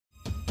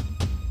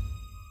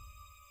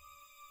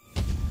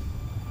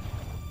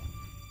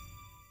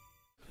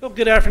Well,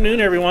 good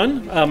afternoon,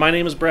 everyone. My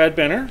name is Brad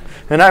Benner,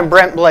 And I'm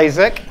Brent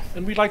Blazek.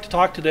 and we'd like to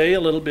talk today a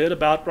little bit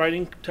about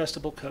writing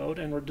testable code,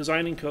 and we're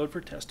designing code for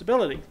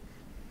testability.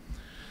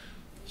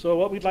 So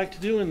what we'd like to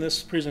do in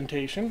this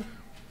presentation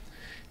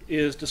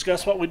is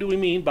discuss what we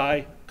mean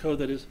by code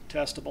that is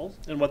testable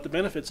and what the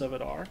benefits of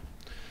it are,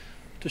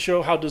 to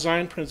show how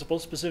design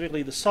principles,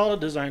 specifically the solid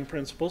design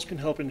principles, can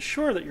help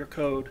ensure that your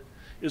code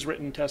is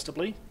written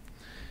testably,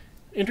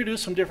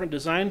 introduce some different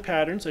design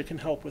patterns that can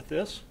help with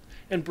this,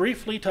 and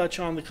briefly touch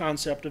on the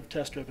concept of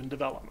test-driven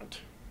development.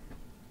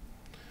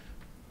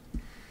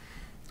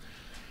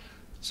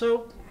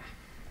 So,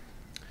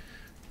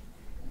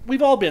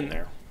 we've all been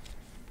there.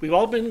 We've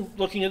all been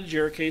looking at a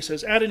JIRA case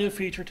as add a new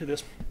feature to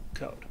this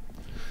code.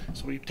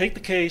 So we take the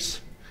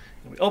case,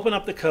 and we open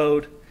up the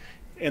code,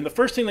 and the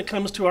first thing that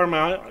comes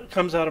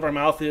out of our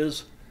mouth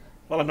is,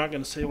 well, I'm not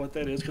going to say what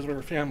that is because we're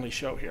a family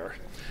show here.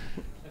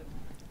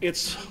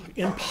 It's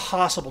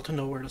impossible to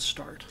know where to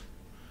start.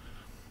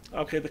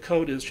 Okay, the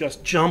code is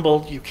just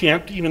jumbled. You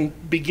can't even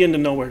begin to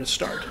know where to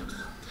start.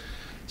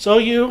 So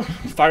you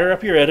fire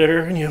up your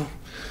editor and you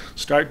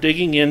start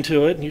digging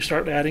into it and you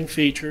start adding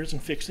features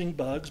and fixing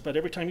bugs. But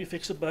every time you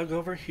fix a bug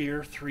over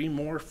here, 3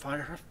 more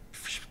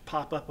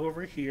pop up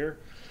over here.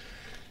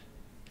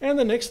 And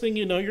the next thing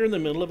you know, you're in the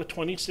middle of a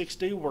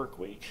 26-day work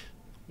week,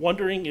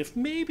 wondering if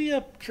maybe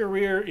a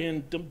career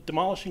in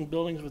demolishing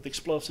buildings with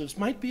explosives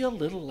might be a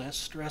little less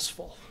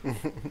stressful.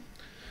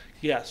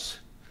 Yes.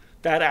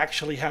 That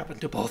actually happened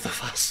to both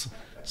of us,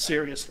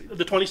 seriously.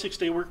 The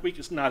 26-day work week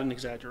is not an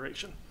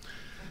exaggeration.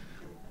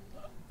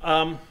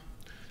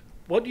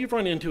 What you've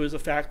run into is the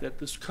fact that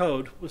this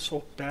code was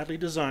so badly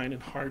designed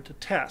and hard to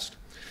test.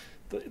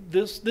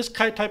 This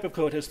type of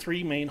code has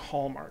 3 main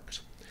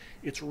hallmarks.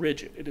 It's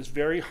rigid. It is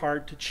very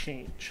hard to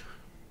change.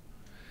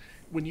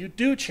 When you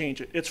do change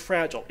it, it's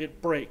fragile.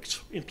 It breaks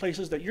in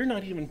places that you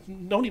don't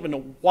even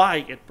know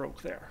why it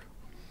broke there.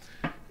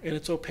 And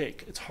it's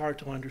opaque. It's hard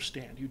to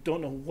understand. You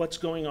don't know what's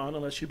going on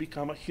unless you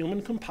become a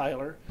human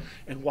compiler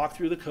and walk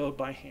through the code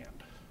by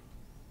hand.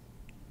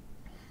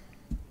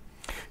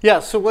 Yeah,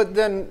 so what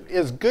then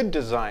is good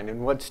design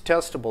and what's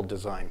testable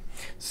design?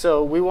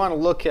 So we want to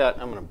look at,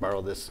 I'm going to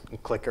borrow this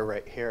clicker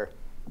right here.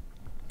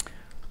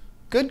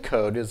 Good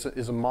code is a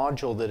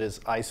module that is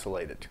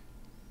isolated.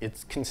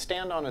 It can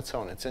stand on its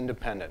own. It's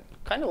independent.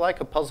 Kind of like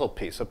a puzzle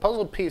piece. A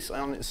puzzle piece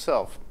on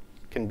itself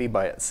can be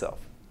by itself.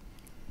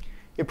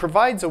 It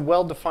provides a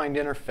well-defined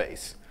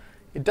interface.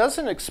 It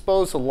doesn't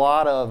expose a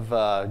lot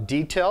of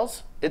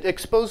details. It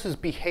exposes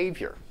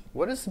behavior.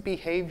 What is the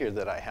behavior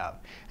that I have?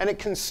 And it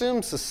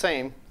consumes the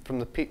same from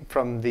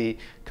the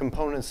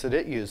components that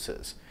it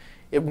uses.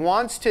 It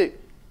wants to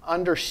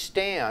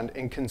understand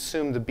and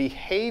consume the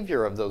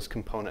behavior of those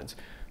components,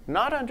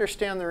 not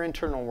understand their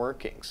internal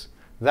workings.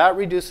 That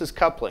reduces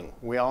coupling.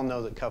 We all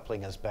know that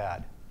coupling is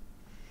bad.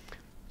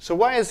 So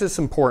why is this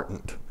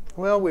important?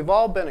 Well, we've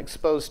all been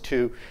exposed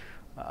to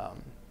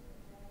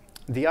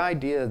the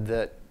idea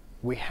that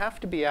we have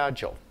to be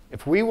agile.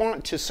 If we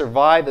want to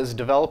survive as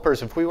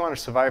developers, if we want to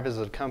survive as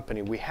a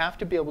company, we have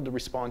to be able to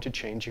respond to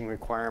changing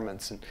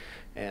requirements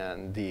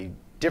and the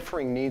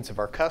differing needs of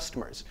our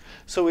customers.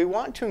 So we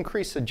want to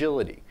increase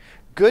agility.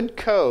 Good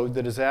code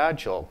that is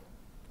agile,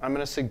 I'm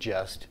going to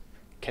suggest,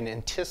 can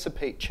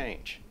anticipate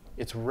change.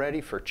 It's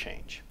ready for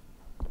change.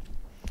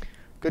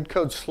 Good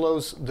code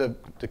slows the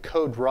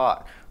code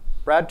rot.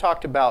 Brad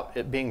talked about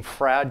it being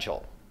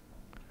fragile.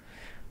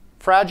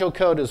 Fragile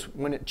code is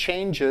when it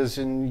changes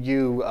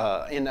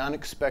in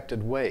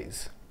unexpected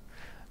ways.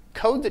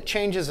 Code that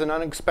changes in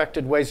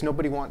unexpected ways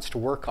nobody wants to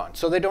work on,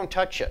 so they don't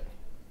touch it.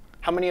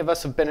 How many of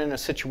us have been in a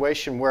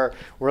situation where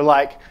we're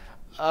like,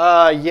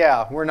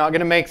 yeah, we're not going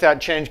to make that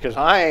change because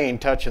I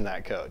ain't touching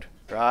that code,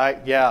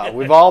 right? Yeah,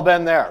 we've all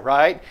been there,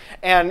 right?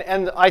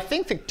 And I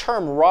think the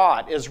term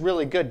rot is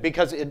really good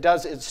because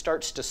it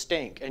starts to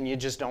stink and you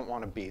just don't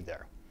want to be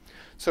there.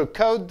 So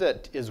code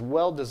that is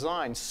well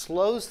designed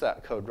slows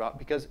that code rot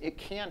because it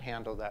can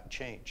handle that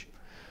change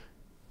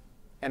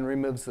and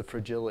removes the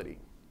fragility.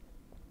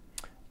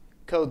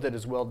 Code that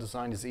is well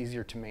designed is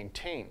easier to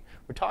maintain.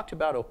 We talked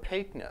about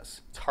opaqueness.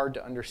 It's hard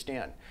to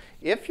understand.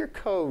 If your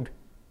code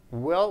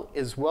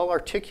is well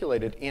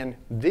articulated in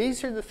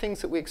these are the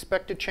things that we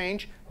expect to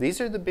change, these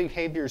are the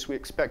behaviors we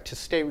expect to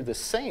stay the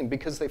same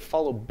because they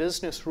follow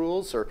business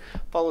rules or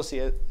follows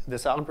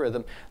this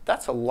algorithm,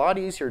 that's a lot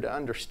easier to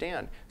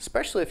understand,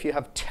 especially if you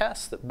have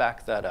tests that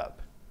back that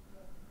up,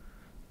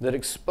 that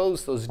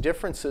expose those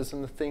differences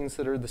in the things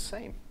that are the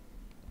same.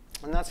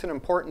 And that's an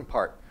important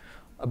part.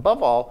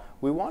 Above all,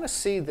 we want to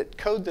see that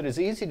code that is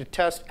easy to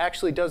test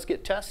actually does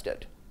get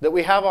tested, that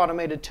we have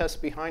automated tests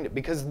behind it,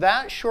 because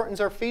that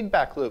shortens our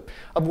feedback loop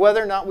of whether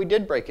or not we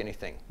did break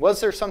anything. Was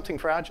there something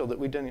fragile that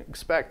we didn't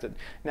expect that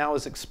now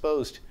is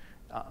exposed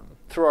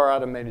through our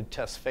automated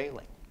tests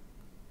failing?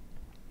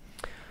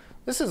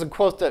 This is a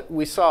quote that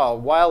we saw a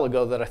while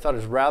ago that I thought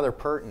is rather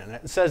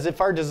pertinent. It says,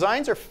 if our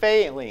designs are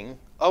failing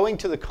owing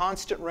to the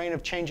constant rain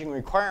of changing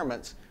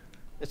requirements,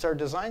 it's our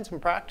designs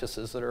and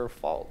practices that are at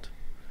fault.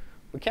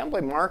 We can't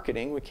blame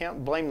marketing. We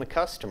can't blame the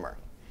customer.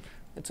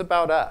 It's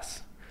about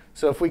us.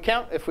 So if we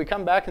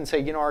come back and say,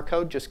 you know, our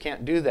code just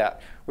can't do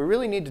that, we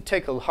really need to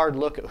take a hard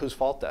look at whose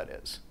fault that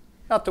is.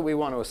 Not that we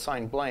want to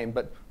assign blame,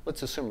 but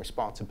let's assume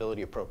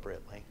responsibility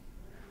appropriately.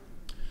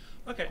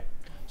 Okay,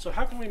 so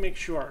how can we make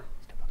sure?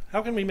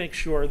 How can we make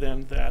sure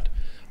then that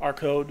our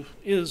code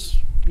is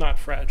not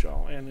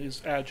fragile and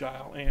is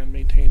agile and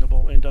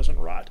maintainable and doesn't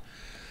rot?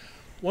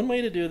 One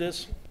way to do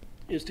this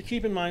is to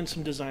keep in mind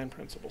some design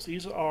principles.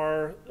 These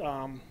are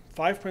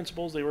 5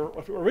 principles. They were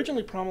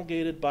originally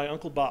promulgated by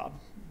Uncle Bob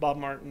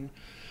Martin,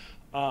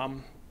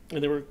 and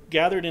they were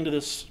gathered into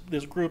this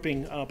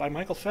grouping by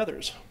Michael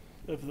Feathers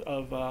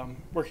of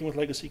working with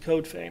legacy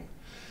code fame.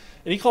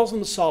 And he calls them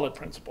the solid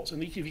principles.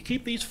 And if you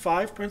keep these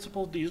 5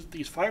 principles,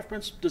 these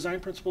 5 design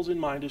principles in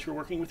mind as you're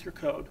working with your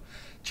code,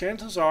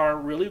 chances are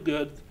really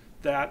good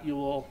that you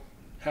will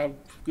have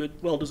good,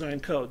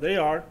 well-designed code. They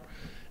are,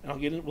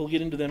 and we'll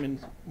get into them in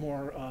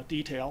more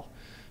detail,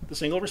 the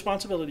single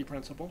responsibility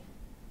principle,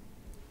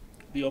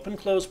 the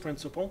open-close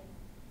principle,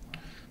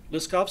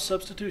 Liskop's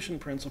substitution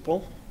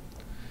principle,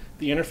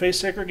 the interface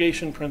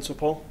segregation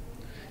principle,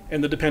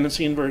 and the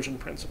dependency inversion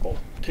principle.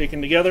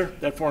 Taken together,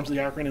 that forms the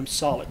acronym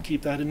SOLID.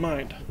 Keep that in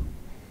mind,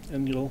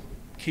 and you'll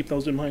keep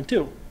those in mind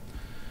too.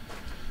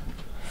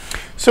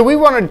 So we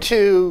wanted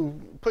to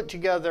put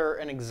together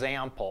an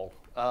example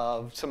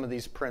of some of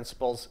these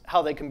principles,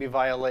 how they can be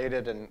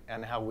violated,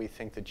 and how we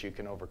think that you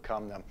can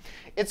overcome them.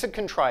 It's a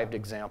contrived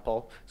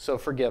example, so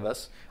forgive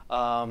us.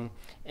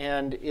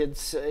 And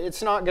it's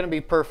not going to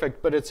be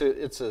perfect, but it's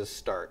a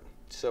start.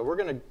 So we're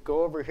going to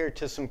go over here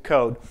to some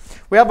code.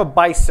 We have a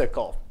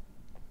bicycle.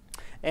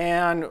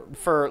 And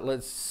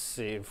let's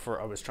see,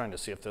 I was trying to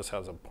see if this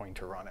has a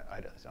pointer on it.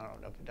 I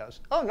don't know if it does.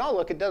 Oh, no,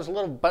 look, it does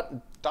little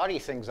dotty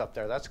things up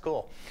there. That's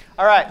cool.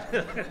 All right.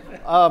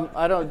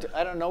 I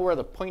don't know where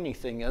the pointy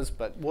thing is,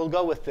 but we'll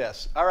go with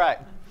this. All right.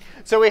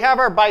 So we have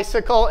our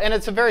bicycle, and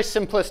it's a very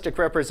simplistic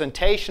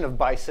representation of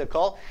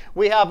bicycle.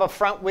 We have a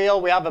front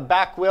wheel. We have a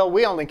back wheel.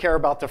 We only care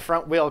about the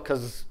front wheel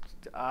because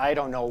I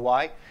don't know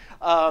why.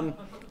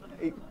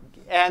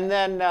 And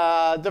then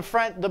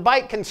the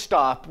bike can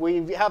stop.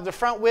 We have the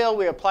front wheel,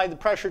 we apply the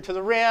pressure to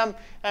the rim,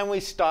 and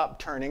we stop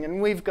turning.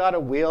 And we've got a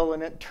wheel,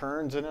 and it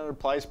turns, and it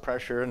applies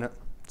pressure, and it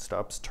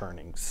stops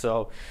turning.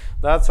 So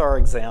that's our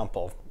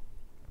example.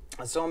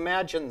 So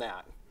imagine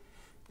that.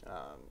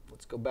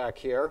 Let's go back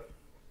here.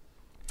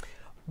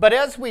 But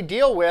as we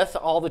deal with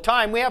all the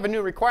time, we have a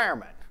new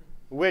requirement,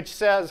 which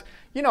says,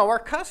 you know, our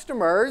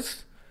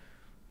customers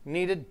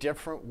need a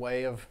different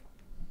way of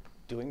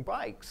doing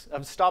bikes,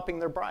 of stopping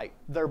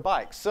their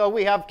bikes. So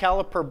we have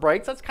caliper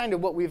brakes. That's kind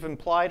of what we've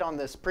implied on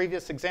this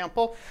previous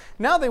example.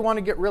 Now they want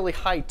to get really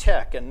high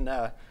tech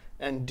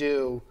and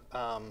do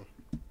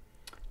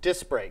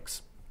disc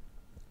brakes.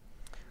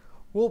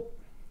 Well,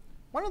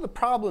 one of the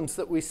problems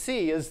that we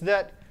see is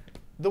that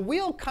the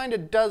wheel kind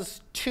of does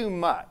too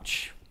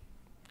much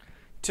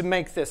to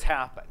make this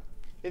happen.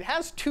 It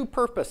has 2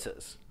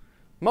 purposes: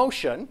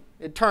 motion,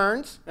 it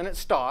turns and it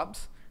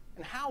stops,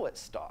 and how it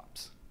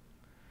stops.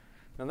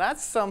 Now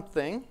that's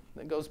something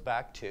that goes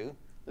back to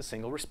the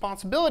single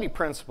responsibility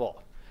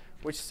principle,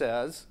 which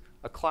says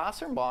a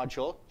class or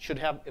module should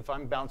have, if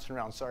I'm bouncing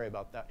around, sorry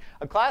about that,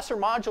 a class or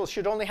module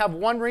should only have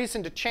one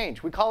reason to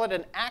change. We call it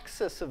an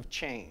axis of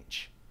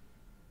change.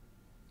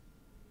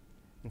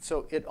 And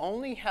so it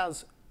only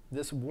has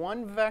this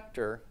one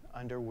vector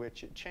under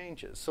which it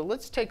changes. So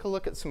let's take a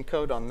look at some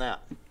code on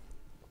that.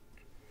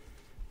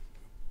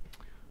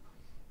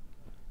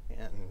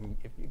 And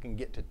if you can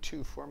get to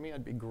 2 for me,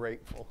 I'd be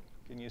grateful.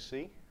 Can you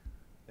see?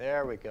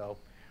 There we go.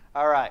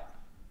 All right.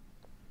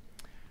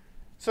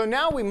 So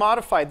now we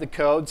modified the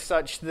code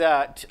such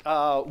that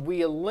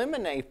we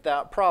eliminate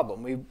that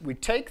problem. We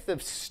take the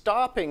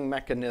stopping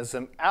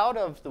mechanism out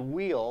of the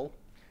wheel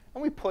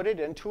and we put it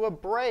into a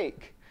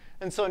brake.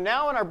 And so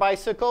now in our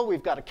bicycle,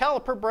 we've got a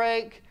caliper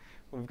brake,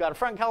 we've got a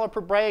front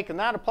caliper brake, and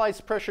that applies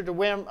pressure to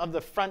whim of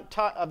the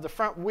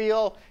front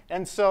wheel.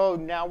 And so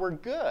now we're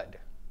good.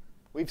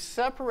 We've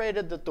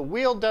separated that the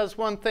wheel does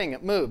one thing,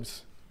 it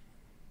moves.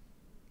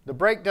 The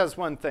brake does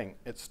one thing,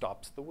 it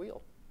stops the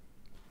wheel.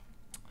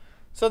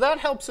 So that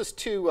helps us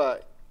to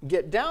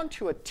get down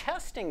to a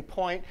testing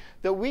point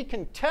that we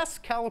can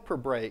test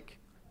caliper brake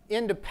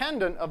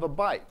independent of a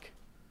bike.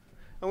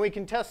 And we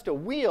can test a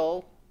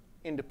wheel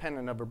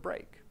independent of a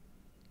brake.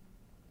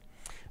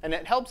 And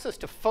it helps us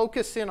to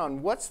focus in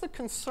on what's the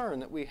concern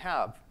that we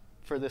have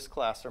for this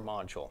class or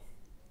module.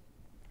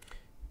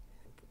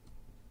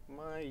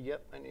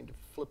 Yep, I need to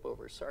flip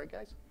over. Sorry,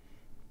 guys.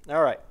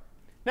 All right,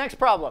 next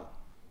problem.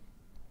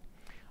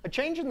 A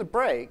change in the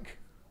brake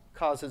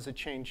causes a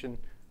change in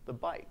the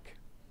bike.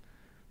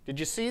 Did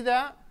you see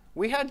that?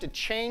 We had to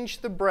change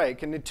the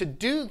brake, and to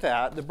do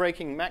that, the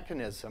braking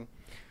mechanism,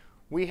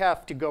 we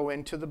have to go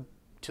into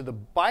the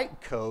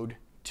bike code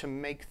to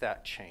make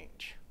that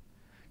change.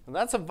 And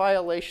that's a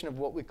violation of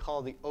what we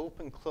call the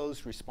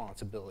open-closed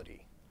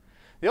responsibility.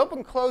 The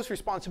open-closed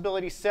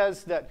responsibility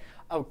says that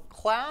a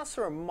class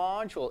or a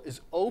module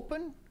is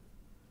open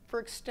for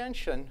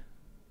extension,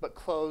 but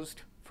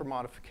closed for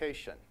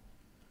modification.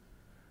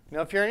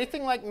 Now, if you're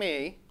anything like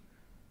me,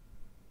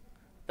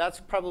 That's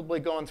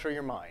probably going through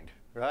your mind,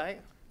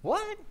 right?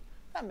 What?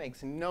 That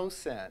makes no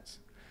sense.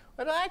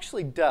 But it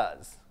actually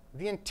does.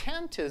 The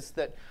intent is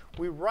that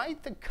we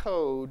write the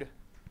code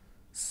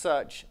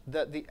such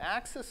that the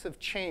axis of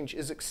change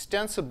is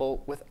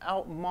extensible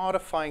without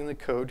modifying the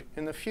code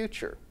in the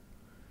future.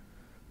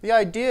 The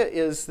idea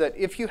is that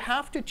if you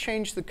have to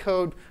change the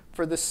code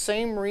for the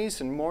same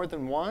reason more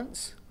than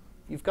once,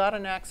 you've got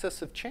an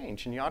axis of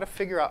change, and you ought to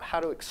figure out how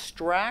to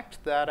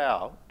extract that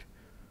out,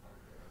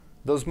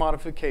 those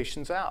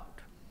modifications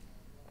out.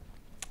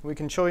 We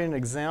can show you an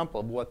example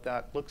of what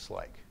that looks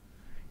like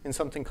in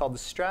something called the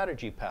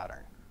strategy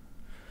pattern.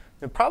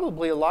 And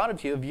probably a lot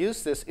of you have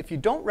used this. If you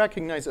don't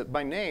recognize it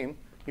by name,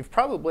 you've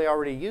probably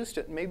already used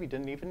it and maybe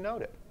didn't even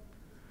note it.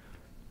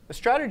 A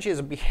strategy is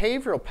a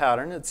behavioral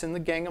pattern that's in the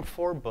Gang of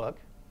Four book.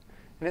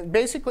 And it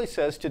basically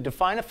says to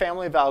define a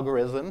family of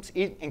algorithms,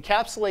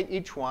 encapsulate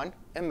each one,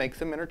 and make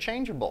them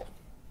interchangeable.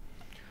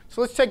 So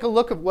let's take a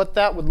look at what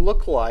that would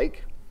look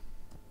like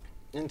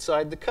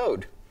inside the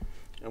code.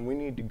 And we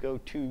need to go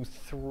to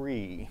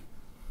 3.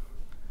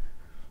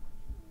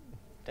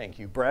 Thank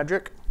you,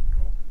 Bradrick.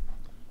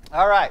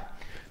 All right,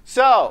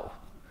 so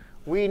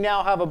we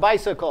now have a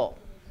bicycle.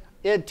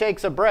 It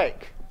takes a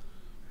brake.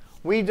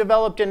 We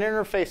developed an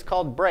interface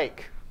called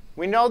brake.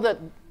 We know that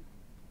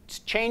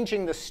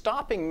changing the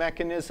stopping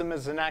mechanism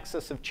is an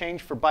axis of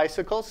change for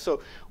bicycles,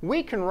 so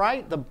we can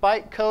write the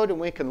bike code and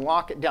we can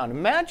lock it down.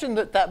 Imagine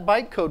that that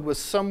bike code was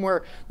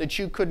somewhere that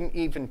you couldn't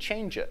even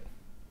change it.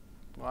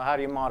 Well, how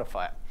do you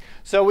modify it?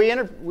 So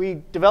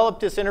we developed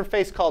this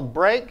interface called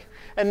brake,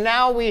 and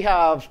now we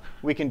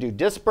can do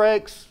disc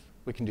brakes,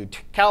 we can do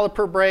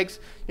caliper brakes.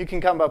 You can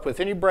come up with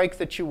any brake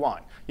that you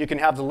want. You can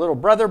have the little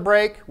brother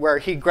brake where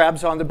he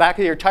grabs on the back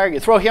of your tire, you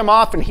throw him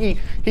off, and he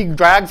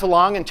drags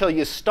along until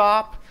you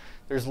stop.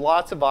 There's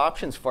lots of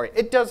options for it.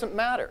 It doesn't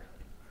matter.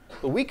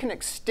 But we can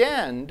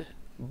extend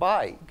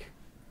bike,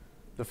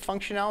 the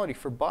functionality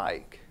for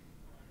bike,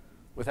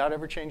 without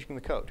ever changing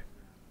the code.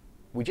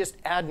 We just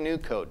add new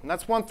code. And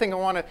that's one thing I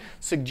want to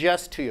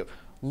suggest to you.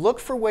 Look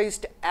for ways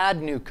to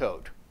add new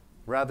code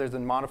rather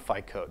than modify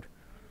code.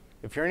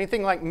 If you're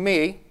anything like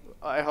me,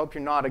 I hope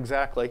you're not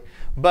exactly,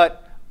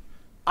 but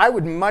I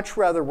would much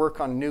rather work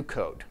on new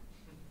code,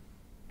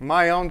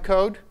 my own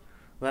code,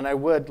 than I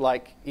would,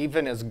 like,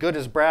 even as good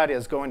as Brad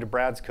is, go into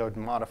Brad's code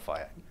and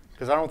modify it.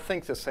 Because I don't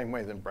think the same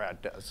way that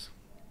Brad does.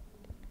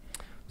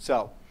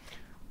 So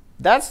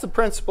that's the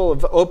principle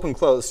of open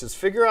close, is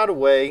figure out a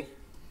way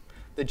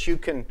that you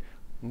can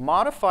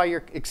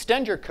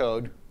extend your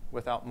code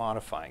without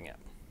modifying it.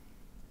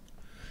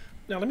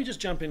 Now let me just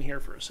jump in here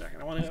for a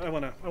second. I want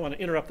to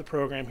interrupt the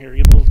program here,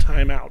 give a little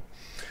time out.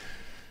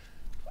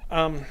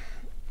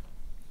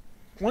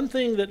 One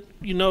thing that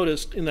you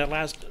noticed in that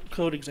last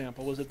code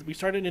example was that we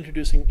started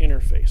introducing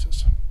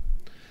interfaces.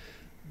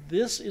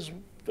 This is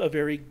a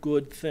very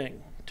good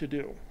thing to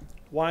do.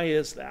 Why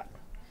is that?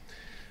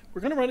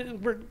 We're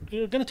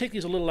going to take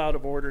these a little out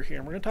of order here,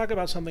 and we're going to talk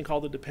about something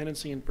called the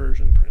dependency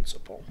inversion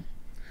principle.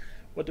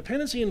 What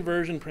dependency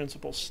inversion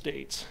principle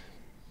states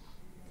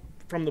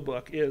from the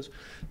book is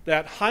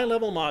that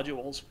high-level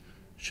modules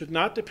should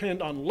not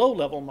depend on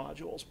low-level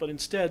modules, but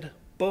instead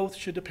both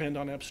should depend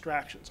on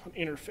abstractions, on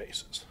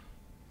interfaces.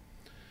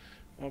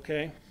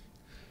 Okay?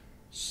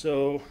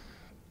 So,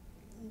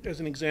 as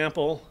an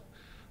example,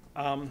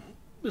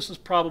 this is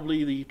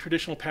probably the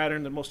traditional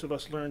pattern that most of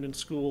us learned in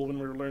school when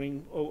we were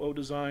learning OO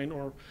design,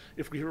 or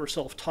if we were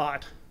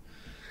self-taught.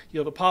 You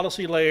have a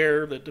policy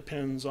layer that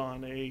depends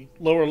on a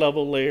lower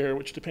level layer,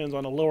 which depends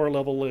on a lower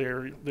level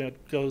layer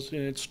that goes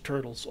in its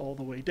turtles all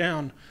the way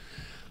down.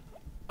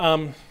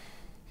 The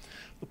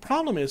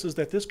problem is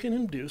that this can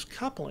induce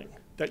coupling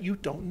that you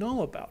don't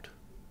know about.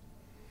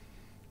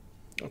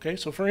 Okay,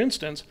 so for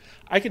instance,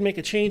 I could make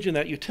a change in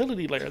that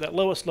utility layer, that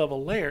lowest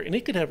level layer, and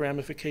it could have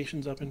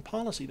ramifications up in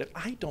policy that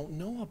I don't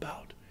know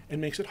about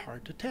and makes it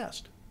hard to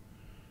test.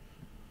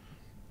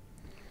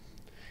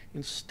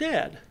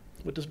 Instead,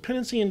 what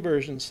dependency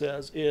inversion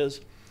says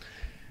is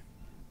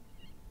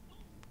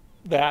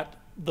that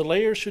the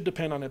layers should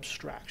depend on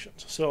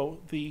abstractions. So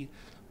the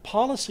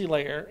policy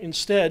layer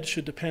instead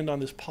should depend on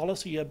this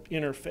policy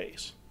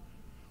interface,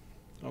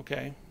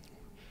 okay?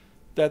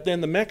 That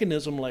then the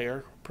mechanism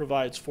layer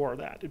provides for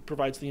that. It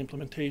provides the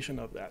implementation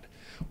of that.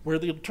 Where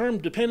the term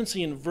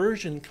dependency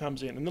inversion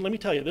comes in, and then let me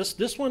tell you,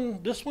 this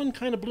one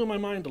kind of blew my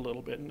mind a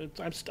little bit, and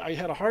I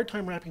had a hard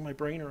time wrapping my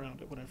brain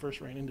around it when I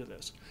first ran into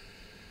this,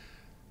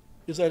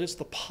 is that it's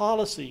the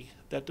policy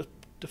that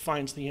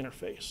defines the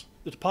interface.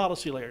 The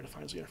policy layer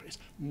defines the interface,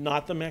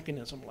 not the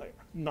mechanism layer,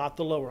 not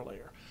the lower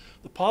layer.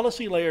 The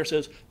policy layer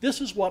says,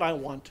 this is what I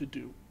want to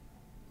do.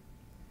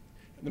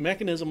 And the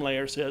mechanism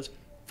layer says,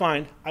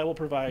 fine, I will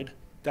provide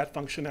that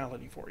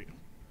functionality for you.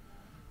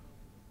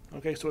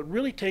 Okay, so it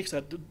really takes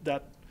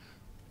that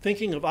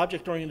thinking of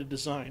object-oriented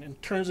design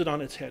and turns it on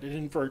its head. It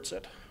inverts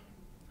it.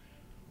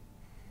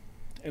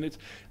 And it's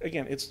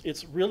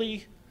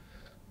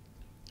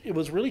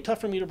was really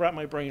tough for me to wrap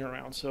my brain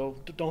around, so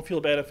don't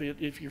feel bad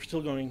if you're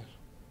still going,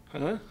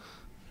 huh?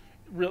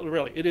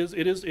 Really, it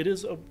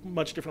is a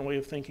much different way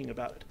of thinking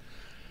about it.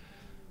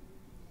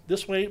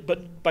 This way,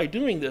 but by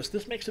doing this,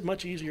 this makes it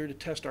much easier to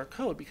test our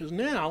code, because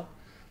now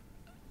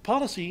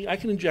policy, I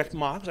can inject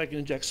mocks, I can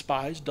inject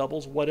spies,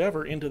 doubles,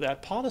 whatever into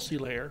that policy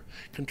layer,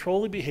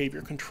 control the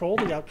behavior, control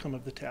the outcome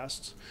of the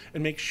tests,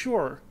 and make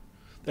sure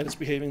that it's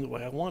behaving the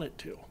way I want it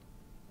to.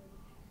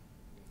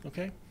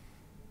 Okay?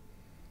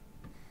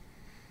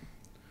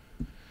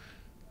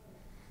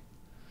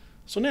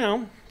 So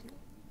now,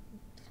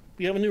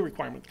 we have a new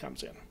requirement that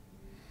comes in.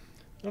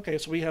 Okay,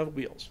 so we have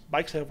wheels.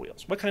 Bikes have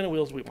wheels. What kind of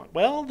wheels do we want?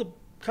 Well, the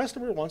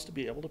customer wants to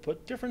be able to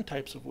put different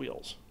types of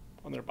wheels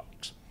on their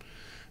bikes.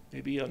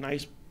 Maybe a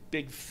nice,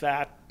 big,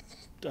 fat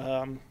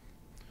mountain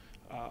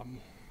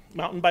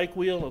bike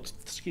wheel, a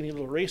skinny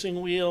little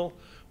racing wheel,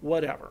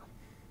 whatever.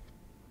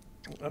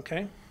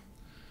 Okay?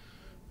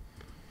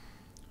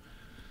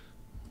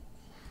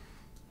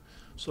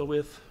 So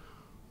with,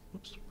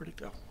 whoops, where'd it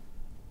go?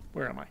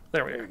 Where am I?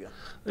 There we are.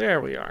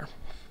 There we are.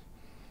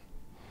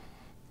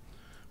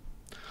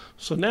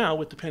 So now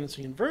with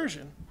dependency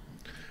inversion,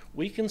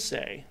 we can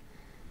say,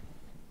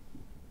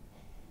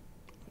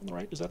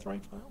 is that the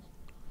right file?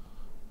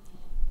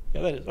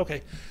 Yeah, that is.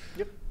 Okay.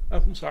 Yep.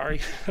 I'm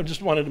sorry. I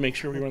just wanted to make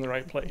sure we were in the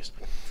right place.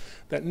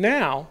 That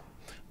now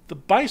the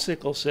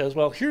bicycle says,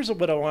 well, here's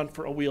what I want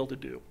for a wheel to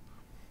do.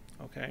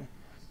 Okay.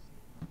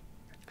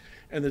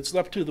 And it's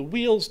up to the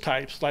wheels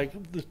types,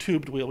 like the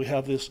tubed wheel. We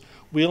have this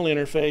wheel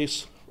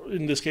interface.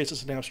 In this case,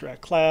 it's an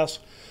abstract class.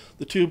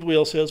 The tubed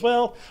wheel says,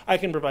 well, I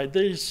can provide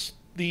these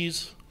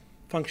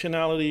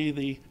functionality.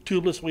 The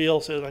tubeless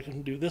wheel says I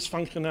can do this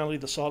functionality.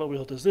 The solid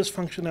wheel does this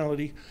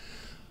functionality.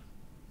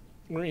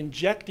 We're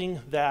injecting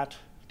that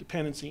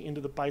dependency into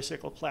the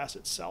bicycle class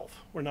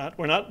itself. We're not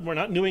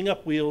newing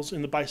up wheels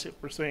in the bicycle.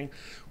 We're saying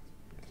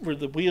where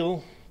the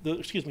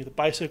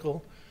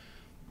bicycle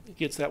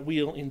gets that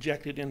wheel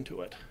injected into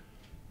it.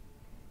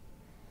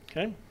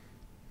 Okay?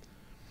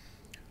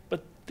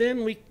 But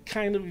then we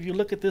kind of, if you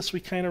look at this, we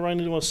kind of run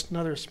into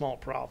another small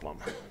problem.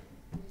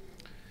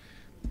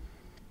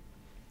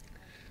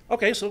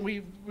 Okay, so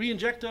we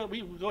inject,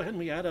 we go ahead and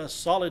we add a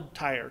solid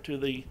tire to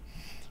the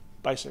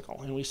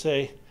bicycle, and we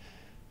say,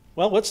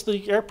 well, what's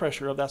the air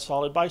pressure of that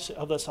solid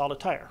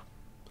tire?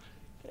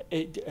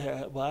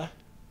 What?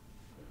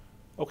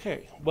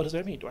 Okay, what does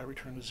that mean? Do I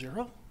return a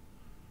 0?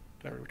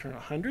 Do I return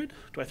 100?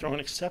 Do I throw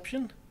an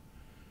exception?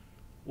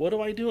 What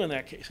do I do in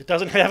that case? It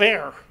doesn't have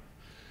air.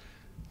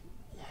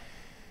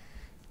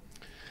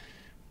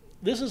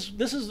 This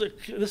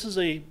is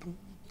a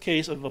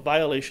case of a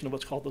violation of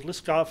what's called the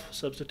Liskov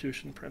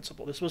substitution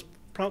principle. This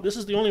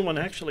is the only one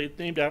actually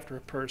named after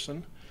a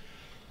person.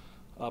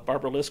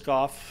 Barbara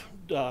Liskov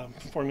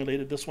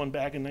formulated this one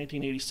back in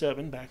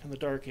 1987, back in the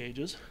dark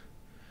ages.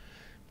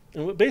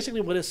 And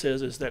basically what it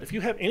says is that if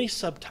you have any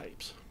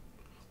subtypes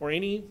or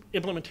any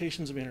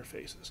implementations of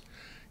interfaces,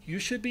 you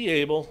should be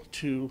able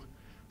to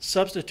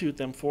substitute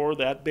them for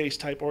that base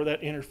type or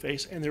that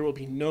interface, and there will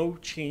be no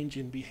change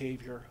in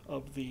behavior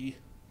of the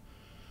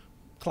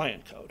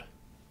client code.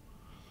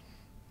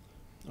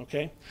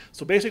 Okay?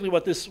 So basically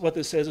what this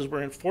says is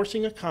we're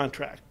enforcing a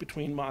contract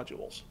between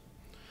modules.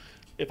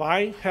 If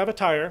I have a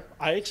tire,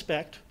 I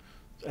expect,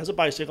 as a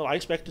bicycle, I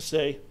expect to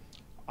say,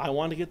 I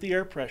want to get the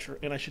air pressure,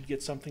 and I should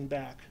get something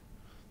back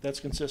that's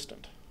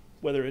consistent,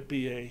 whether it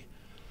be a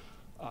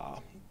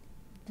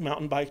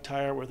mountain bike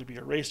tire, whether it be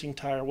a racing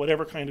tire,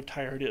 whatever kind of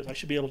tire it is, I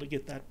should be able to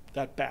get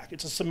that back.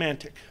 It's a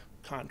semantic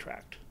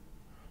contract.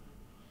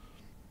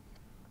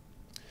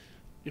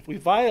 If we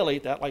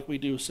violate that, like we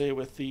do, say,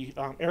 with the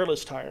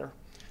airless tire,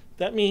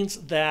 that means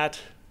that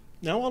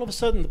now all of a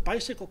sudden the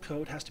bicycle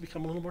code has to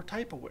become a little more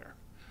type aware.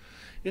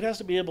 It has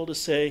to be able to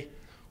say,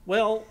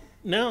 well,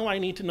 now I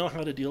need to know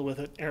how to deal with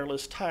an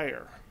airless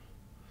tire.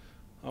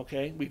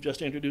 Okay, we've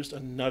just introduced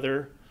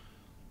another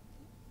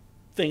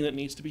thing that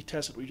needs to be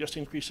tested. We just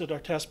increased our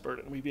test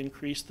burden. We've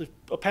increased the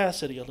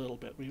opacity a little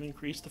bit. We've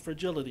increased the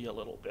fragility a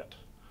little bit.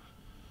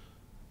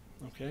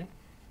 Okay?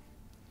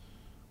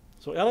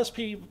 So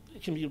LSP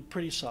can be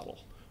pretty subtle.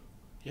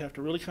 You have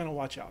to really kind of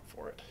watch out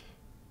for it.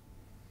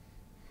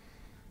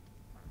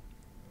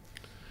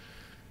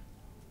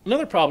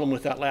 Another problem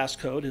with that last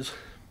code is,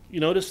 you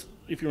notice,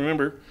 if you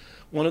remember,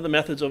 one of the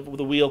methods of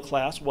the wheel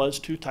class was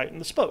to tighten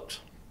the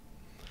spokes.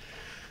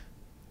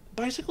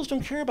 Bicycles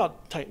don't care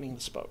about tightening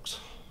the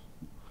spokes.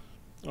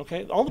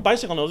 Okay? All the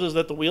bicycle knows is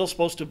that the wheel's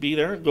supposed to be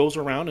there, it goes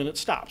around, and it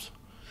stops.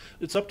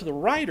 It's up to the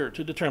rider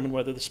to determine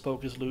whether the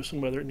spoke is loose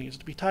and whether it needs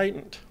to be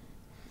tightened.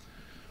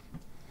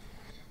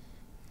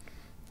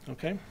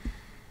 Okay?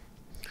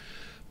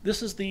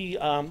 This is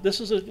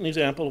an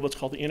example of what's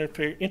called the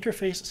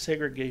interface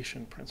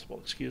segregation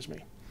principle,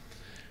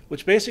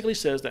 which basically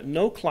says that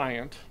no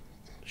client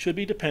should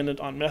be dependent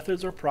on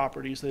methods or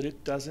properties that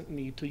it doesn't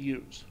need to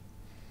use.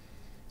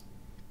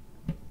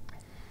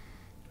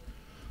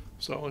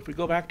 So if we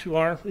go back to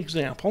our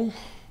example,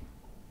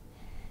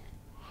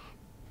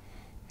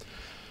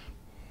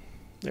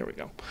 there we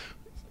go.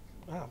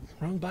 Wow,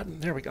 wrong button.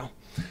 There we go.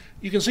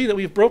 You can see that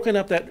we've broken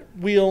up that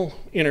wheel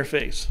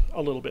interface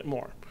a little bit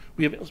more.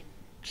 We have,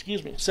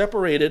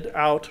 separated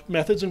out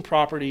methods and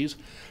properties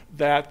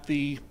that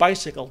the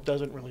bicycle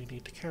doesn't really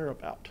need to care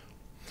about.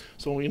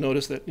 So we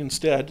notice that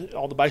instead,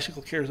 all the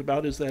bicycle cares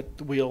about is that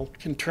the wheel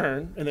can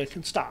turn and then it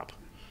can stop.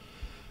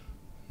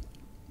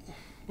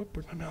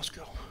 Where'd my mouse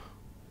go?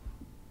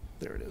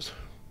 There it is.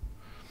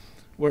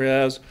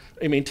 Whereas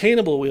a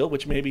maintainable wheel,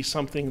 which may be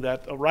something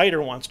that a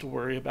rider wants to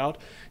worry about,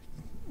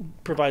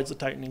 provides the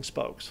tightening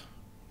spokes.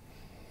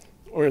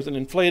 Whereas an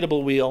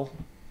inflatable wheel,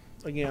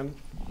 again,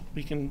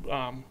 we can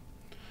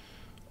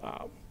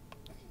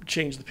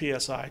change the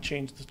PSI,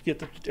 get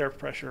the air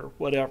pressure,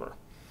 whatever.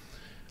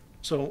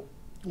 So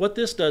what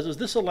this does is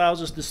this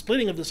allows us the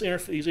splitting of these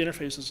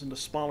interfaces into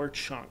smaller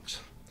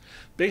chunks.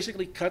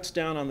 Basically cuts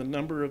down on the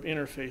number of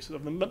interfaces,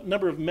 of the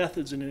number of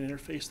methods in an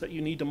interface that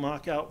you need to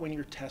mock out when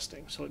you're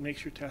testing. So it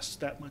makes your tests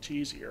that much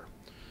easier.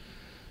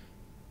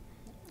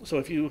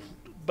 So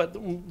but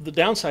the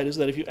downside is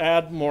that if you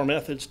add more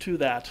methods to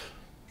that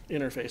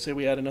interface, say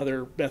we add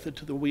another method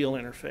to the wheel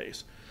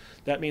interface,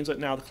 that means that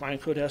now the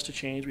client code has to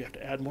change. We have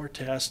to add more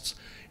tests,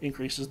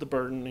 increases the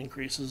burden,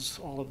 increases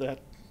all of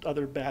that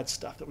other bad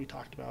stuff that we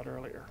talked about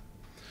earlier.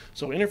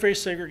 So interface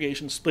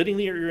segregation, splitting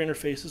your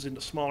interfaces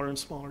into smaller and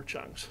smaller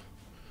chunks,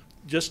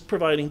 just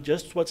providing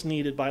just what's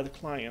needed by the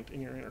client in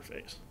your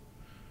interface.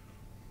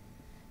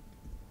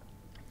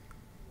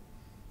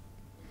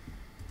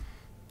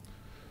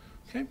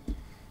 Okay.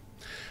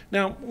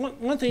 Now,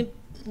 one thing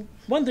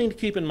to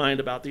keep in mind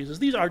about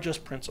these are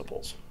just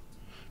principles.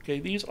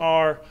 Okay, these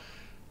are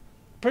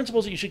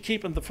principles that you should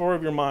keep in the fore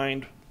of your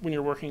mind when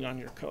you're working on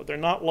your code. They're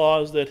not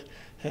laws that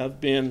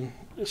have been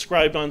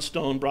scribed on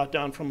stone, brought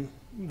down from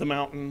the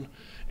mountain,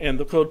 and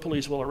the code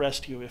police will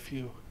arrest you if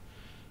you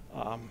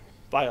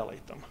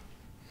violate them.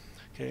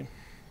 Okay.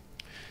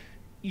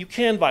 You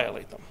can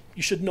violate them.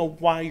 You should know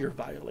why you're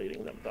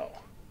violating them,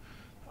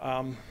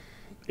 though.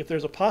 If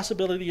there's a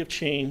possibility of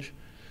change,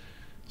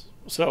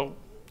 so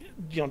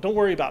don't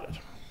worry about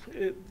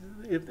it.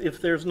 If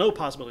there's no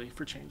possibility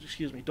for change,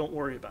 don't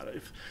worry about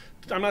it.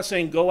 I'm not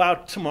saying go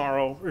out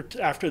tomorrow or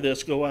after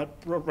this, go out,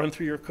 run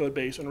through your code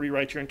base and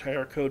rewrite your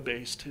entire code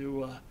base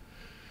to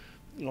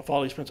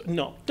follow these principles.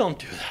 No, don't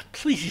do that.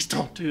 Please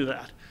don't do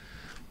that.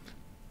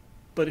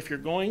 But if you're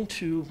going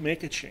to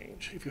make a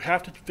change, if you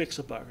have to fix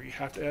a bug or you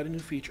have to add a new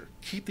feature,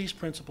 keep these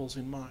principles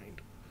in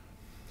mind.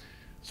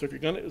 So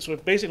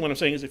basically what I'm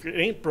saying is if it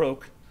ain't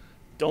broke,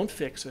 don't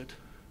fix it.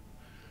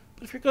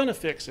 But if you're going to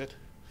fix it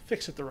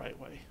the right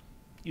way,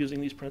 using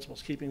these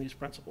principles, keeping these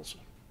principles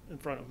in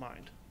front of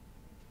mind.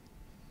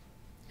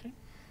 Okay.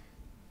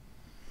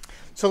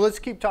 So let's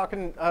keep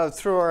talking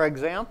through our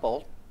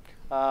example.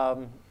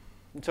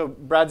 So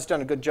Brad's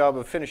done a good job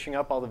of finishing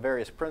up all the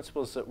various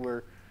principles that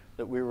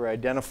we were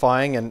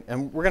identifying,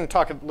 and we're going to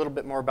talk a little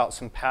bit more about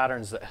some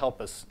patterns that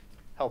help us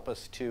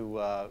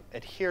to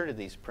adhere to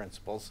these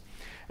principles.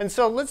 And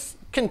so let's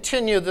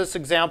continue this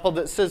example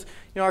that says,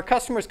 our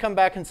customers come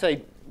back and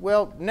say,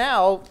 well,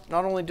 now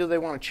not only do they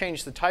want to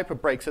change the type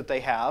of brakes that they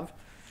have,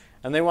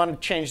 and they want to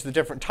change the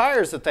different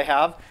tires that they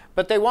have,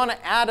 but they want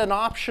to add an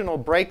optional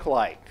brake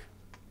light.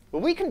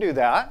 Well, we can do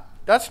that.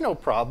 That's no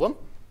problem.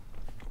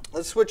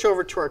 Let's switch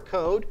over to our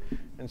code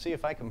and see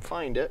if I can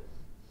find it.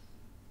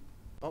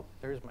 Oh,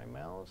 there's my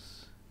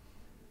mouse.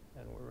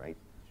 And we're right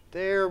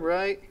there,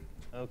 right?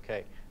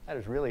 OK. That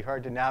is really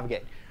hard to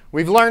navigate.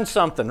 We've learned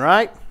something,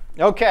 right?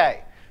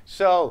 OK.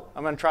 So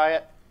I'm going to try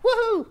it.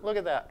 Woohoo! Look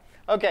at that.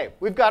 OK,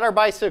 we've got our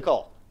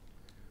bicycle.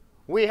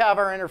 We have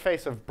our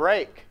interface of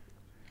brake.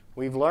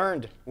 We've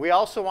learned. We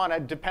also want to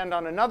depend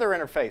on another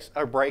interface,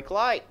 our brake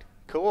light.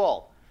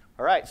 Cool.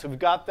 All right, so we've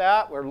got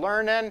that. We're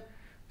learning.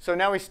 So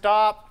now we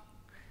stop.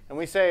 And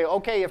we say,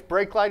 OK, if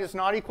brake light is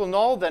not equal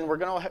null, then we're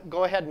going to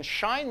go ahead and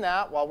shine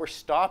that while we're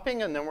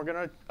stopping, and then we're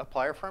going to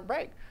apply our front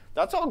brake.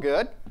 That's all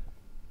good,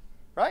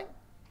 right?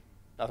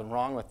 Nothing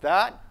wrong with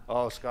that.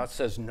 Oh, Scott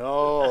says,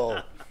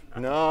 no,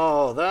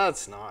 no,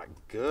 that's not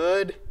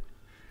good.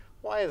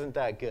 Why isn't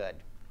that good?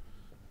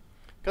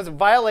 Because it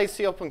violates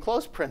the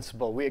open-close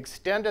principle. We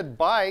extended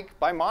bike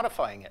by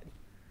modifying it.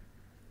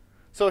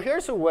 So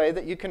here's a way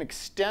that you can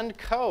extend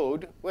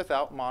code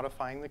without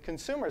modifying the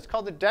consumer. It's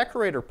called the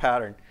decorator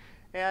pattern.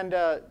 And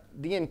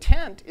the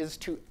intent is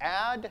to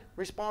add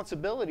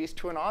responsibilities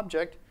to an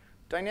object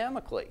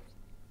dynamically.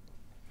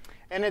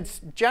 And it's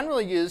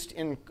generally used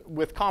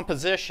with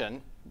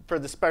composition for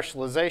the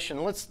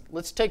specialization.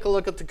 Let's take a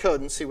look at the code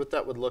and see what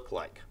that would look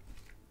like.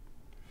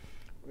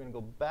 We're going to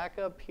go back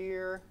up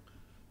here,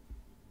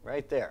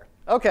 right there.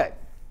 OK.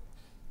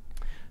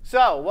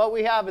 So what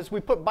we have is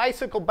we put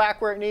bicycle back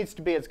where it needs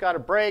to be. It's got a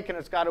brake, and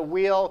it's got a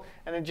wheel,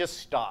 and it just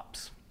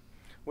stops.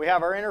 We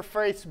have our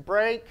interface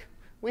brake.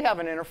 We have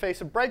an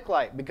interface of brake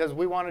light because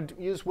we want to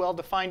use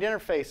well-defined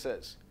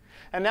interfaces.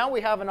 And now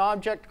we have an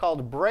object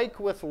called brake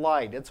with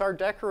light. It's our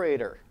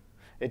decorator.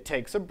 It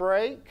takes a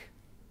brake,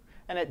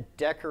 and it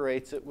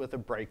decorates it with a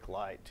brake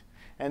light.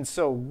 And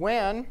so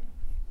when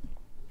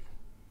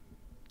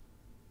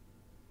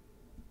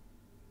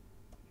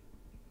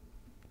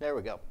there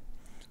we go.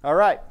 All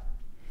right.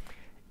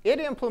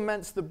 It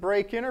implements the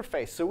brake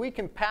interface, so we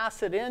can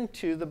pass it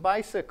into the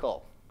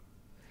bicycle.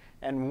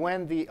 And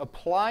when the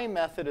apply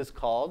method is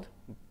called,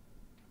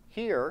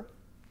 here,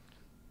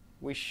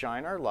 we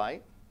shine our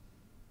light,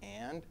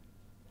 and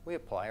we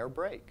apply our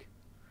brake.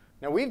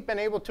 Now we've been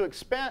able to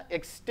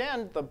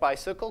extend the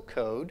bicycle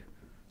code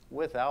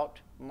without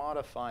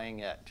modifying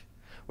it.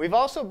 We've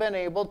also been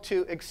able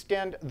to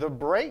extend the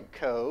brake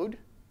code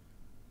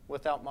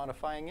without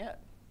modifying it.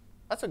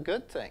 That's a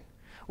good thing.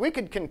 We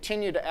could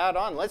continue to add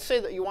on. Let's say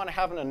that you want to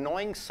have an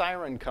annoying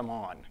siren come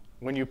on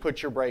when you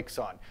put your brakes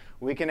on.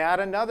 We can add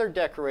another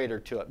decorator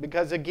to it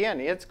because, again,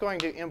 it's going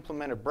to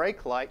implement a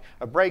brake light,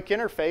 a brake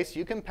interface.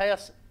 You can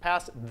pass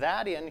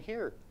that in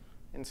here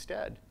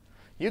instead.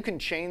 You can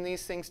chain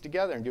these things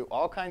together and do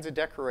all kinds of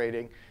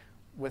decorating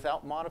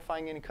without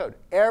modifying any code.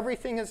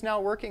 Everything is now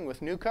working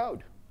with new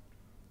code.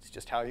 It's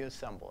just how you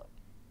assemble it.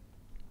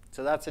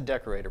 So that's a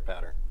decorator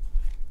pattern.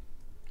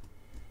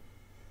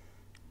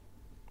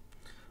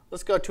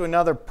 Let's go to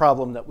another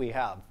problem that we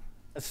have.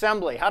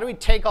 Assembly. How do we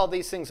take all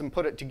these things and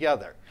put it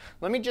together?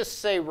 Let me just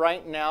say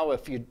right now,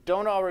 if you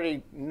don't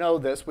already know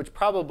this, which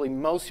probably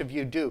most of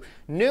you do,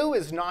 new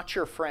is not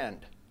your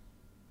friend.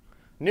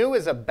 New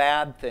is a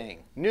bad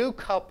thing. New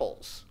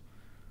couples.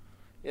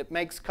 It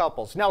makes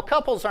couples. Now,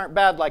 couples aren't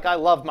bad like I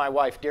love my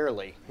wife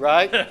dearly,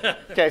 right?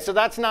 Okay, so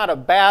that's not a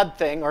bad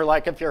thing, or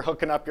like if you're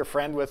hooking up your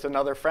friend with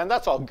another friend,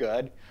 that's all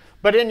good.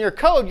 But in your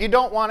code, you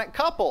don't want it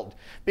coupled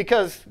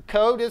because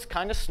code is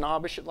kind of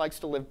snobbish. It likes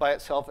to live by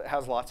itself. It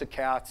has lots of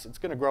cats. It's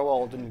going to grow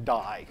old and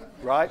die,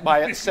 right,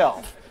 by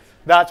itself.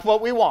 That's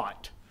what we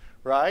want,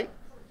 right?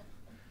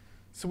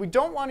 So we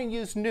don't want to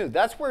use new.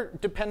 That's where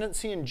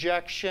dependency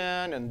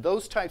injection and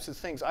those types of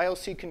things,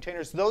 IOC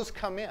containers, those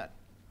come in.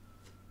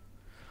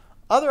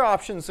 Other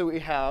options that we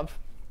have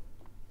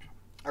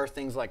are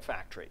things like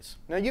factories.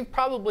 Now, you've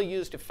probably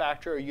used a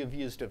factory or you've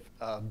used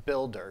a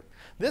builder.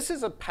 This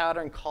is a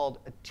pattern called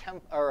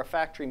a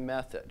factory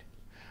method,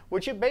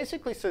 which it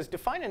basically says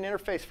define an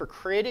interface for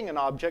creating an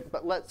object,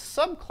 but let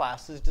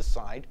subclasses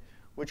decide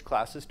which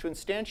classes to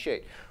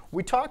instantiate.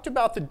 We talked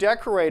about the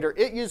decorator.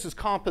 It uses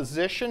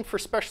composition for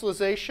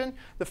specialization.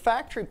 The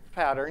factory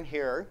pattern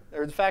here,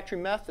 or the factory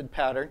method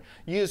pattern,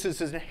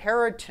 uses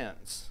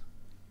inheritance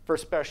for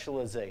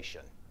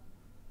specialization.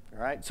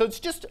 All right? So it's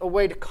just a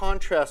way to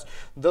contrast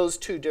those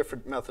two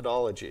different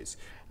methodologies.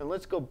 And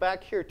let's go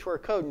back here to our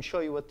code and show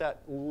you what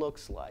that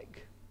looks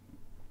like.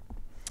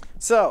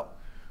 So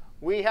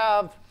we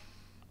have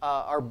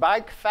our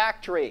bike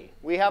factory.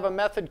 We have a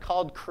method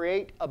called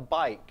create a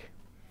bike.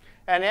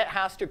 And it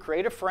has to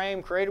create a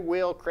frame, create a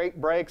wheel, create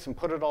brakes, and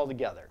put it all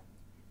together.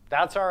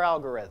 That's our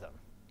algorithm.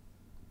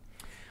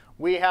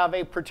 We have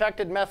a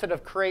protected method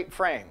of create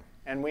frame,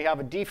 and we have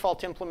a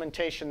default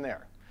implementation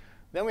there.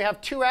 Then we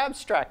have two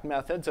abstract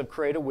methods of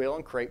create a wheel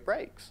and create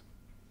brakes.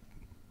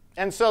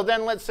 And so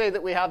then let's say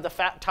that we have the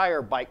fat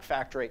tire bike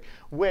factory,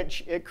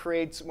 which it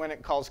creates when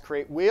it calls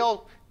create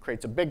wheel,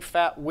 creates a big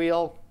fat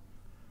wheel,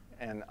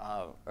 and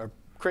or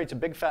creates a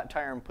big fat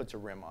tire and puts a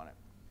rim on it.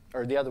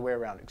 Or the other way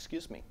around,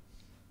 excuse me.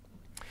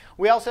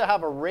 We also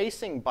have a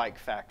racing bike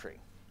factory,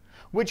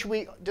 which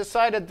we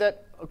decided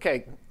that,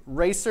 okay,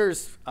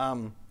 racers,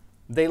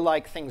 they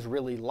like things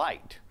really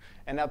light.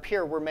 And up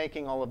here, we're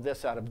making all of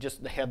this out of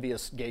just the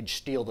heaviest gauge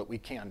steel that we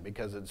can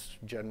because it's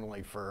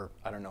generally for,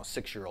 I don't know,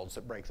 6-year-olds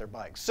that break their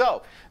bikes.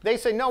 So they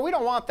say, no, we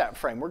don't want that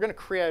frame. We're going to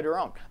create our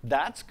own.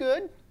 That's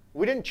good.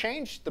 We didn't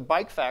change the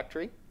bike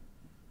factory.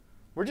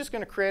 We're just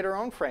going to create our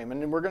own frame,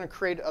 and then we're going to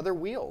create other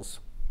wheels.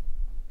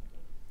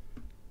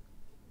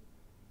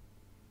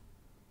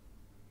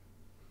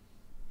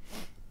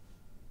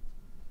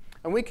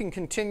 And we can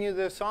continue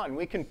this on.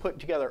 We can put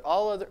together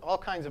all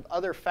kinds of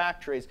other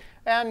factories.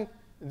 And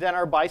then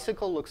our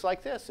bicycle looks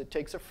like this. It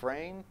takes a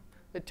frame.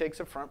 It takes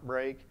a front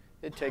brake.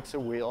 It takes a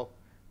wheel.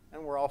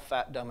 And we're all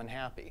fat, dumb, and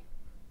happy.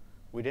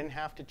 We didn't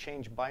have to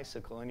change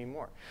bicycle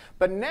anymore.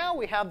 But now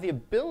we have the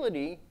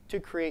ability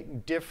to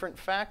create different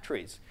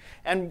factories.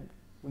 And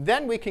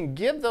then we can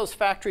give those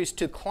factories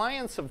to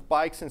clients of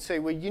bikes and say,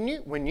 well,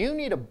 when you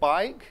need a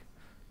bike,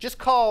 just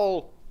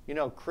call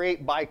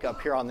create bike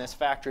up here on this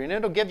factory, and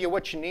it'll give you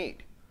what you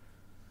need.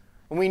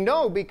 And we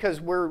know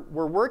because we're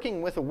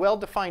working with a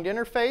well-defined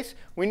interface,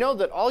 we know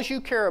that all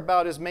you care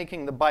about is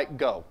making the bike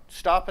go,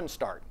 stop and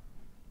start.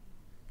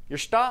 Your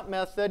stop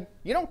method,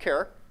 you don't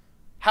care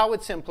how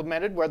it's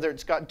implemented, whether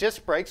it's got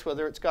disc brakes,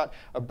 whether it's got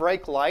a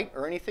brake light,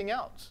 or anything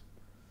else.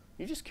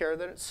 You just care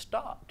that it's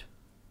stopped.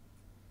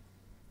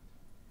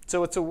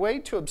 So it's a way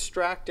to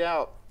abstract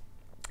out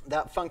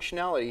that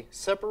functionality,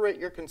 separate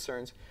your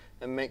concerns,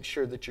 and make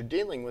sure that you're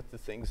dealing with the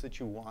things that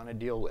you want to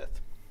deal with.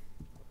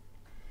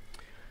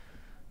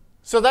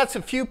 So that's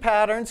a few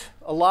patterns,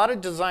 a lot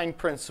of design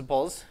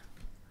principles.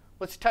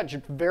 Let's touch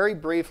very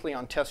briefly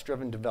on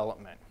test-driven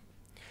development.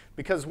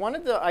 Because one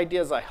of the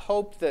ideas I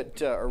hope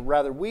that, or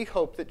rather we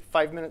hope that,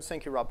 5 minutes,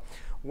 thank you, Rob.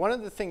 One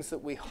of the things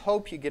that we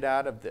hope you get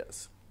out of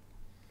this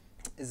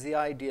is the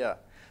idea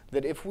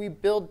that if we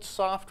build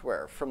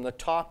software from the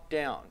top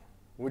down,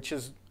 which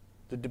is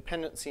the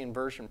dependency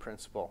inversion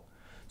principle,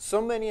 so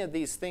many of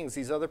these things,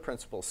 these other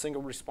principles,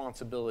 single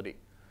responsibility,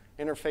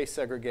 interface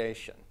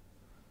segregation,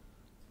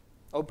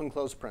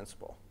 open-close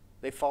principle,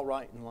 they fall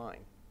right in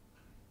line.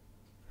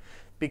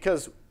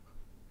 Because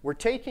we're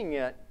taking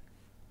it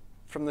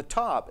from the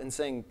top and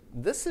saying,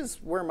 this is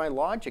where my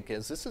logic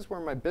is, this is where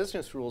my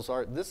business rules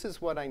are, this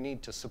is what I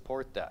need to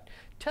support that.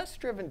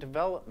 Test-driven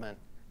development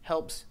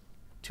helps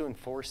to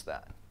enforce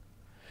that.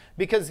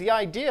 Because the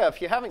idea,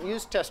 if you haven't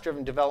used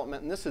test-driven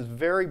development, and this is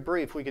very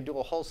brief, we could do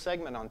a whole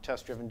segment on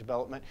test-driven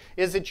development,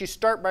 is that you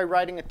start by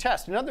writing a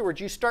test. In other words,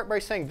 you start by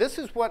saying, this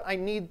is what I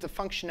need the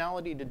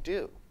functionality to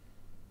do.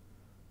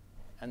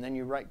 And then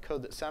you write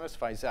code that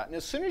satisfies that. And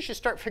as soon as you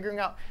start figuring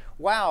out,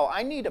 wow,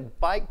 I need a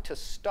bike to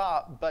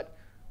stop, but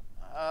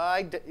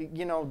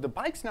the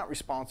bike's not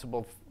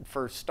responsible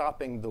for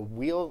stopping the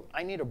wheel.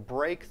 I need a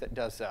brake that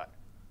does that.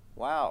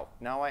 Wow,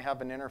 now I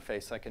have an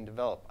interface I can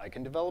develop. I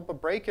can develop a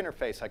brake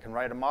interface. I can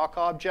write a mock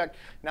object.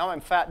 Now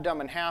I'm fat,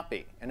 dumb, and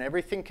happy. And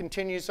everything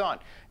continues on.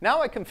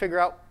 Now I can figure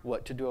out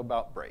what to do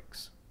about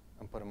brakes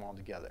and put them all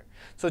together.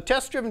 So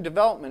test-driven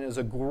development is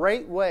a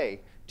great way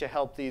to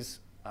help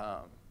these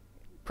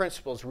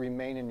principles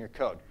remain in your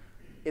code.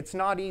 It's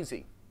not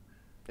easy.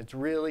 It's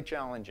really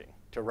challenging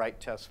to write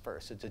tests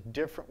first. It's a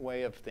different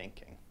way of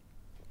thinking.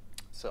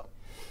 So,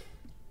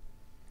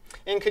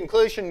 in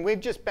conclusion, we've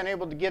just been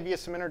able to give you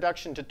some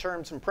introduction to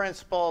terms and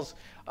principles.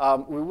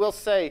 We will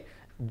say,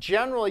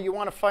 generally, you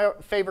want to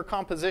favor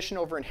composition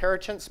over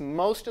inheritance.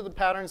 Most of the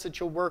patterns that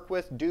you'll work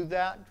with do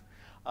that.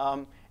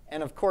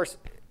 And of course,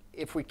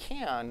 if we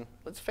can,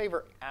 let's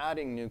favor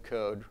adding new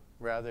code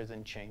rather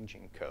than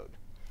changing code.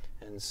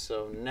 And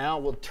so now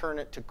we'll turn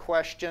it to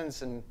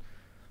questions, and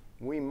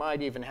we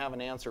might even have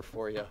an answer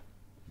for you.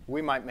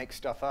 We might make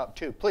stuff up,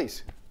 too.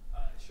 Please.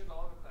 Should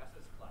all of the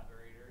classes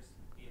collaborators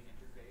be an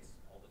interface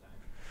all the time?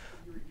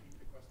 Can you repeat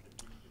the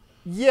question?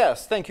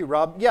 Yes, thank you,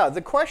 Rob. Yeah,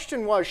 the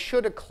question was,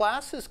 should a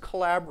class's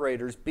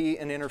collaborators be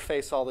an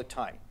interface all the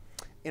time?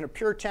 In a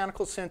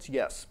puritanical sense,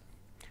 yes.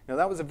 Now,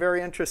 that was a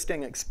very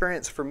interesting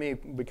experience for me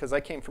because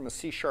I came from a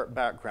C#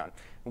 background,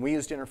 and we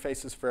used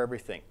interfaces for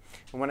everything.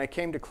 And when I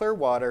came to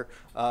Clearwater,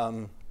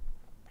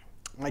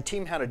 my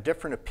team had a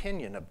different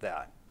opinion of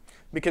that.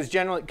 Because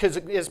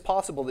it is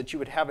possible that you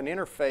would have an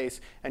interface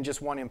and just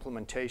one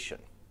implementation.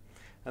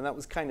 And that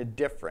was kind of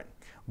different.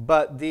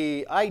 But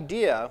the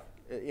idea,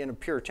 in a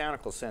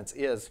puritanical sense,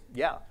 is,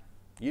 yeah,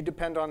 you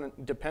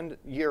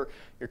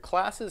your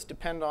classes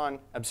depend on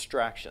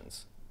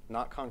abstractions,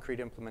 not concrete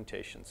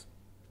implementations.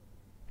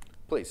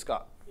 Please,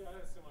 Scott. Yeah, I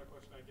had a similar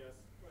question, I guess.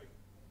 Like,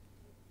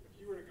 if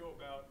you were to go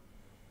about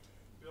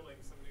building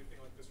some new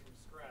thing like this from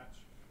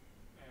scratch,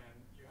 and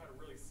you had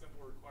really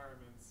simple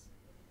requirements,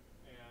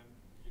 and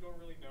you don't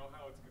really know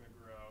how it's going to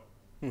grow,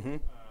 Mm-hmm. Do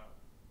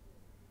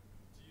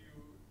you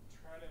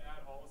try to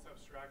add all this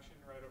abstraction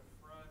right up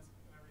front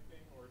and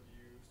everything, or do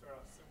you start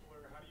out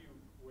simpler? How do you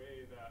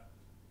weigh that,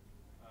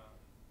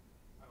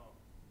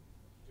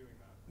 doing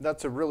that?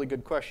 That's a really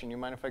good question. You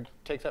mind if I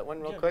take that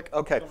one real Yeah, quick?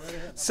 Okay. go right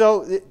ahead.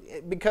 So,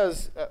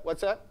 because,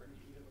 what's that?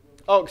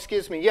 Oh,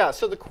 excuse me. Yeah,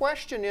 so the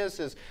question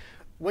is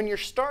when you're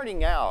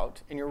starting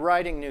out and you're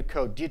writing new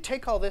code, do you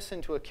take all this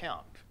into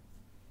account?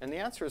 And the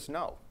answer is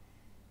no.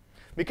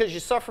 Because you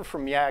suffer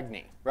from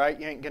Yagni, right?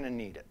 You ain't going to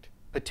need it,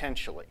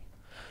 potentially.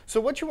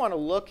 So what you want to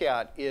look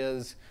at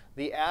is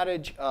the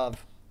adage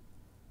of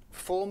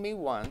fool me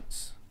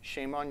once,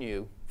 shame on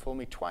you, fool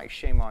me twice,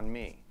 shame on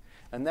me.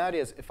 And that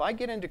is, if I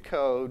get into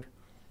code,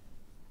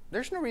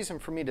 there's no reason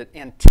for me to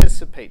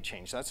anticipate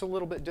change. That's a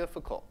little bit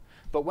difficult.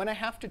 But when I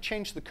have to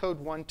change the code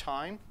one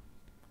time,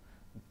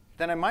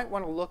 then I might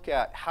want to look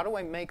at how do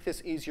I make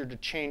this easier to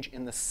change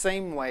in the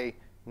same way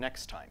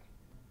next time,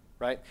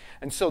 right?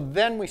 And so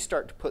then we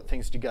start to put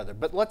things together.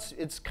 But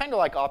it's kind of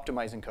like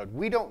optimizing code.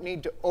 We don't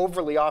need to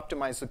overly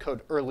optimize the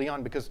code early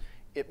on because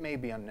it may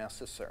be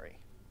unnecessary.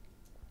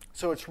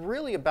 So it's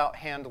really about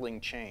handling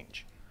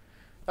change.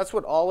 That's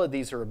what all of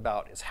these are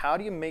about, is how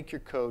do you make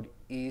your code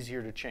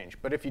easier to change?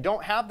 But if you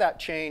don't have that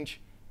change,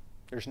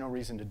 there's no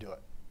reason to do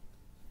it.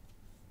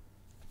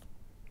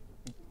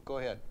 Go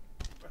ahead.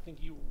 I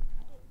think you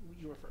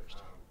were first.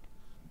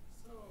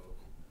 So,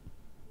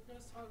 you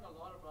guys talk a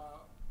lot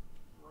about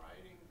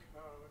writing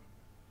code,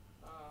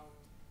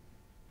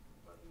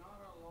 but not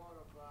a lot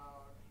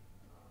about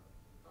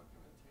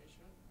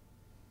documentation.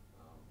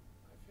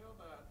 I feel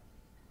that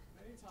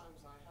many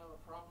times I have a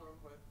problem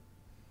with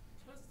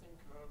testing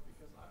code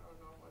because I don't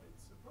know what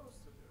it's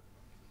supposed to do.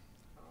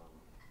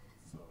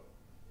 So,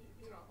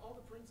 all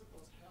the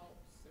principles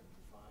help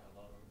simplify a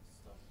lot of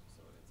stuff,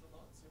 so it's a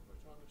lot simpler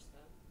to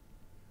understand.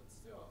 But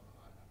still,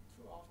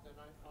 too often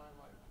I find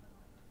like,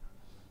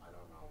 I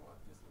don't know what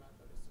this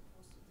method is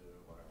supposed to do,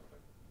 what are the,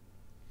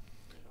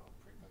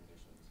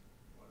 preconditions.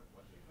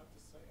 What do you have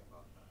to say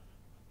about that?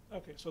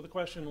 Okay, so the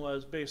question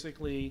was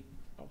basically,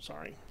 oh,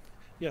 sorry.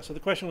 Yeah, so the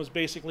question was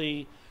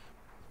basically,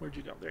 where'd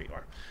you go? There you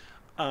are.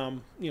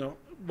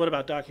 What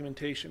about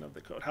documentation of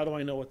the code? How do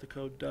I know what the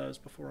code does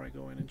before I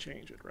go in and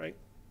change it, right?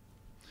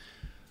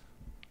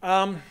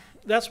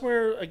 That's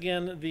where,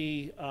 again,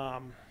 the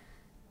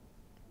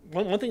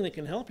one thing that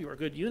can help you are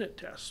good unit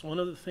tests. One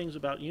of the things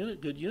about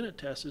good unit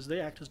tests is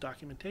they act as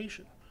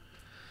documentation.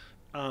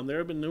 There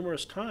have been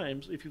numerous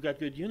times, if you've got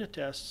good unit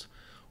tests,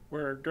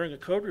 where during a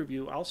code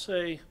review, I'll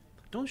say,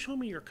 don't show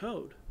me your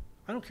code.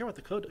 I don't care what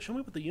the code does. Show me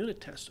what the unit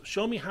test does.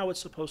 Show me how it's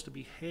supposed to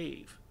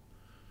behave.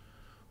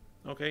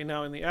 Okay,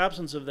 now in the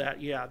absence of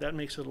that, yeah, that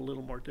makes it a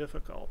little more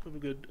difficult.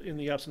 In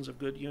the absence of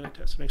good unit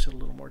tests, it makes it a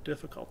little more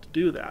difficult to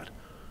do that.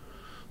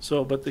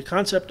 So, but the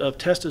concept of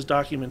test as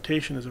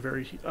documentation is a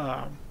very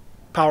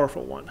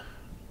powerful one.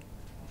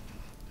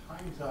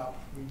 Time's up.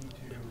 We need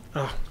to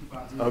Oh. keep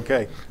on moving.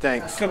 Okay,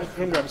 thanks. Come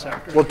grab us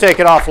after. We'll take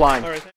it offline. All right.